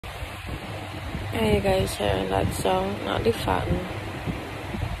Hey, you guys hearing that sound? Not the fan.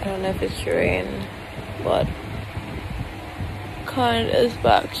 I don't know if it's rain, but current is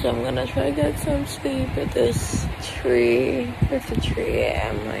back, so I'm gonna try to get some sleep. It is 3:53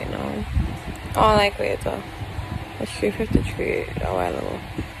 a.m. right now. Oh, like later. It's 3:53 a while ago.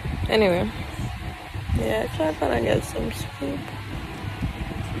 Anyway, yeah, try to get some sleep.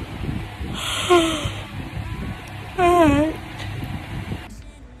 Alright.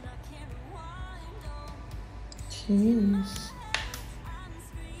 Jeez.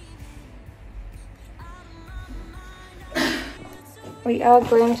 We are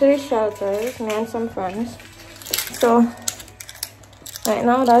going to the shelters, me and some friends. So right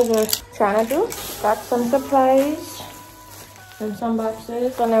now that's what we're trying to do. Got some supplies and some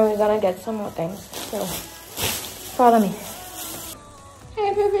boxes, and then we're gonna get some more things. So follow me.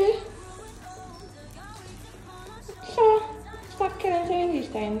 Hey baby. So stop killing me these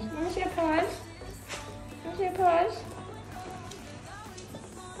times. Let me see your paws. Let me see your paws.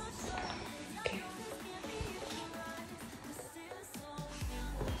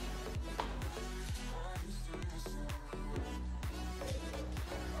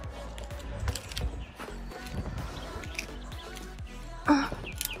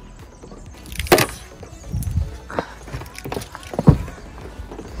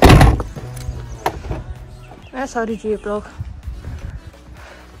 That's how the Jeep look.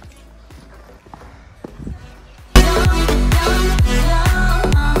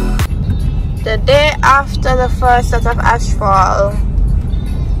 The day after the first set of ashfall,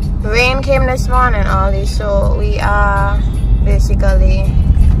 rain came this morning early, so we are basically,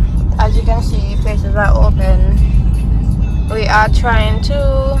 as you can see, places are open. We are trying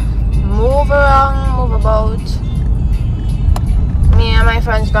to move around, move about. Me and my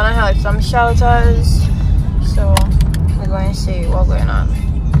friends gonna help some shelters. So we're going to see what's going on.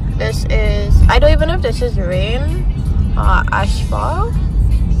 This is, I don't even know if this is rain or ashfall,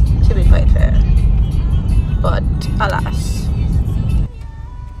 to be quite fair, but alas.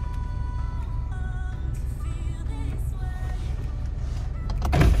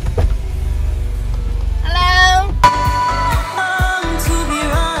 Hello.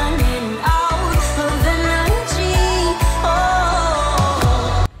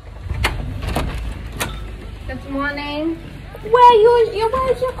 Morning.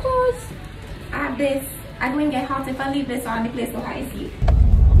 Where's your clothes? I have this. I don't get hot if I leave this on the place so high see.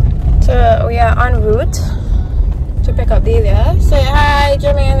 So we are en route to pick up Delia. Say hi,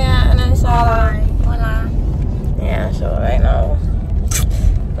 Jamelia, and then Sarah. Hola. Yeah, so right now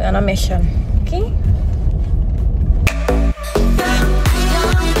we're on a mission. Okay?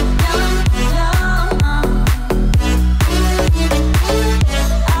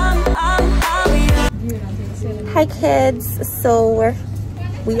 Hi kids, so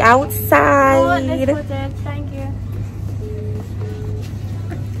we outside. Thank you.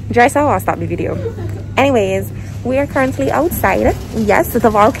 Dry saw, I'll stop the video. Anyways, we are currently outside. Yes, the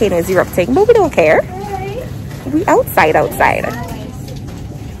volcano is erupting, but we don't care. We outside.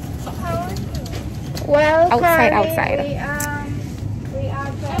 Well, outside.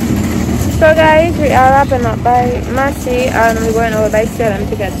 So guys, we are wrapping up by Massey, and we're going over by Salem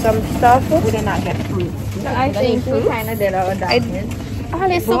to get some stuff. We did not get fruit. I think we kind of did our diet. Oh,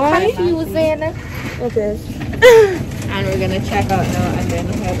 it's so confusing. It is. And we're gonna check out now and then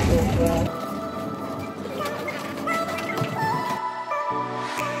head over.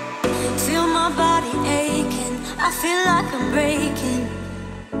 Feel my body aching, I feel like I'm breaking,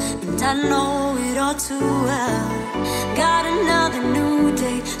 and I know it all too well. Got another new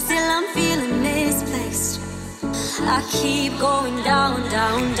day, still I'm feeling misplaced. I keep going down,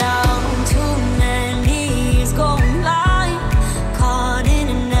 down, down. Too many years going by, caught in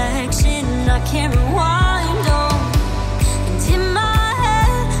an action I can't rewind on. And in my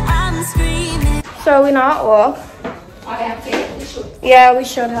head I'm screaming. So we not walk. Yeah, we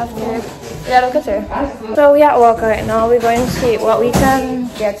should have to. Yeah, look at her. So we at work right now. We're going to see what we can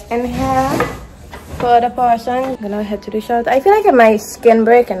get in here for the person. I'm gonna head to the shelter. I feel like my skin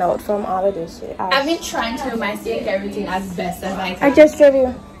breaking out from all of this. I've been trying to do my skin everything as best as I can. I just gave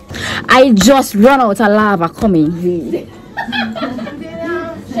you. I just run out of lava coming. Should we give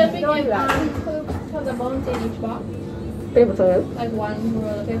put the bones in each box? Paper towel. Like one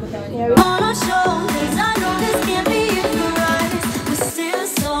roll of paper towel. Yeah, On our shoulders, I know this can't be in your eyes. We're still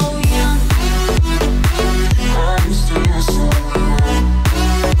so young. I'm still so young.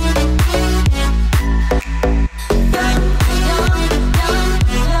 Young, young, young,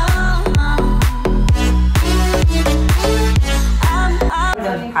 young.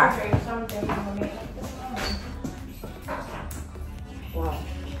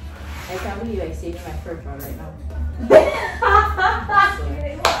 I can't believe I stayed in my first one right now.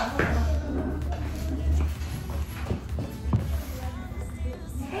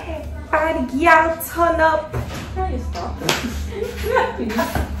 Alright, y'all turn up. Can you stop?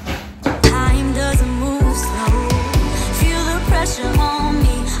 Time doesn't move slow. Feel the pressure on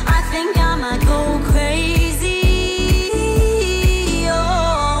me. I think I might go crazy.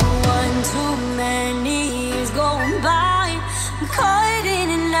 Oh, one too many years going by. I'm caught in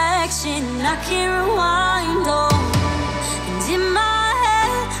inaction. I can't rewind. Oh, and in my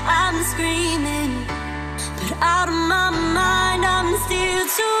head I'm screaming, but out of my mind I'm still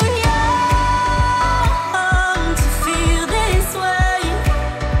too young to feel this way.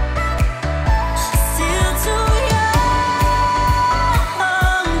 Still too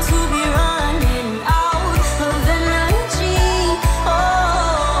young to be running out of energy. Oh,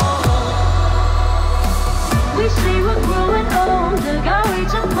 we say we're growing older, got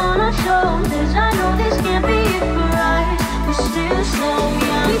weights upon our shoulders. I know this can't be it for us. We're still so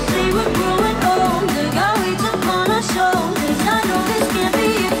young. We say we're growing older, got weights upon our shoulders. I know this can't be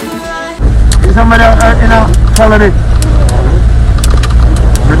it for us. Somebody you know, follow it.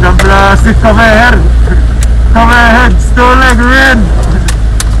 With the plastic, come here. Come ahead, still like red.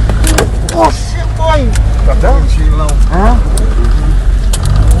 Oh shit, boy. Calm down. Huh?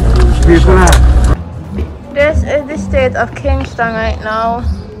 This is the state of Kingston right now.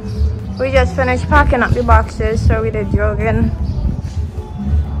 We just finished packing up the boxes, so we did jogging.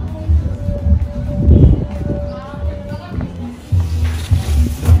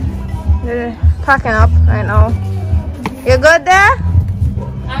 They're packing up right now. You good there?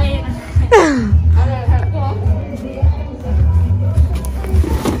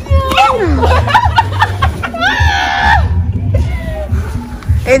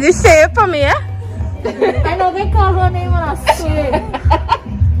 Is this safe for me, yeah? I know they call her name on a swing.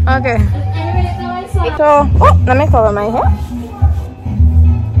 Okay. So, oh, let me cover my hair.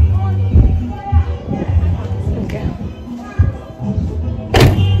 Okay.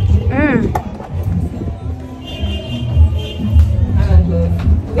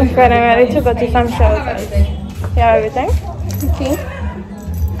 Okay, I'm ready to go to some shelters. Yeah, everything? Okay.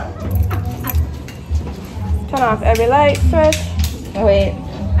 Turn off every light switch. Wait.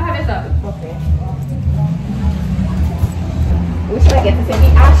 I have it up. Okay. Which should I get? This in the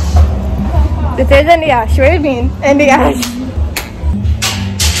ash? This is in the ash. What do you mean? In the ash.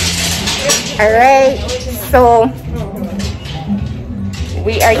 Alright, so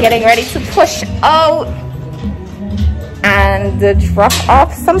we are getting ready to push out and drop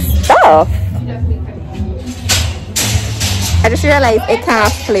off some stuff. I just realized it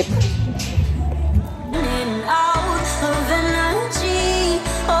can't flip.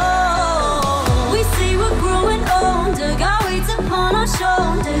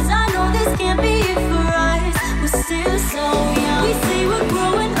 Shoulders. I know this can't be it for us. We're still so young. We say we're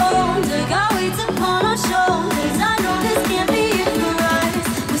growing older, got weights upon our shoulders. I know this can't be it for us.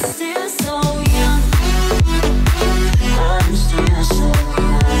 We're still so young. I'm still so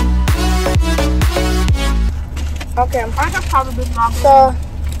young. Okay, I could probably vlog. So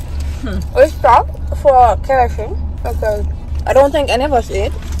we stopped for KFC because I don't think any of us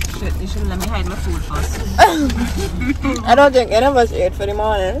ate. You should let me hide my food first. I don't think any of us ate for the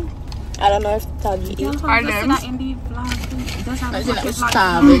morning. I don't know if Tagi ate. Are them? In the vlog. It does have I a think I'm vlog.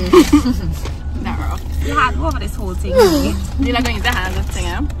 starving. No, you had over this whole thing. You're not going to eat the hands of thing,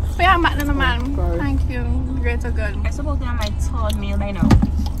 eh? But yeah, I'm back in the man. Thank you. Great or good. I'm supposed to be on my third meal by now.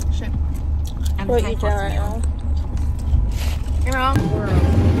 Shit. And We're it's my eating first right meal. now. You know?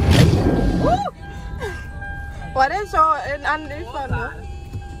 Woo! What is so in this one?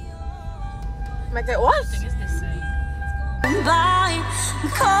 Make it what? By, I'm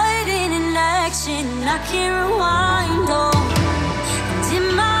caught in inaction. I can't rewind. Oh, and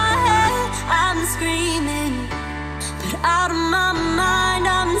in my head I'm screaming, but out of my mind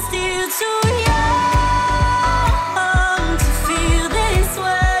I'm still too young to feel this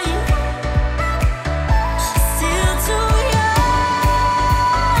way. Still too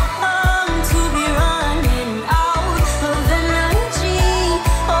young to be running out of energy.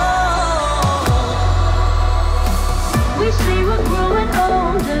 We say we're growing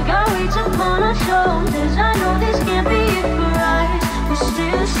older, got weights upon our shoulders. I know this can't be it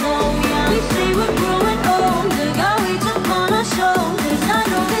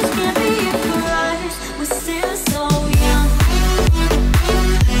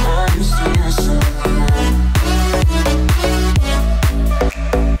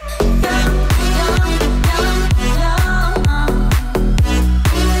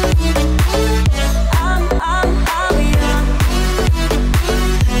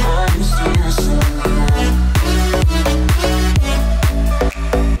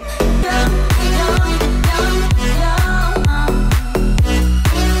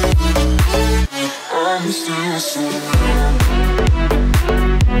I'm stressing.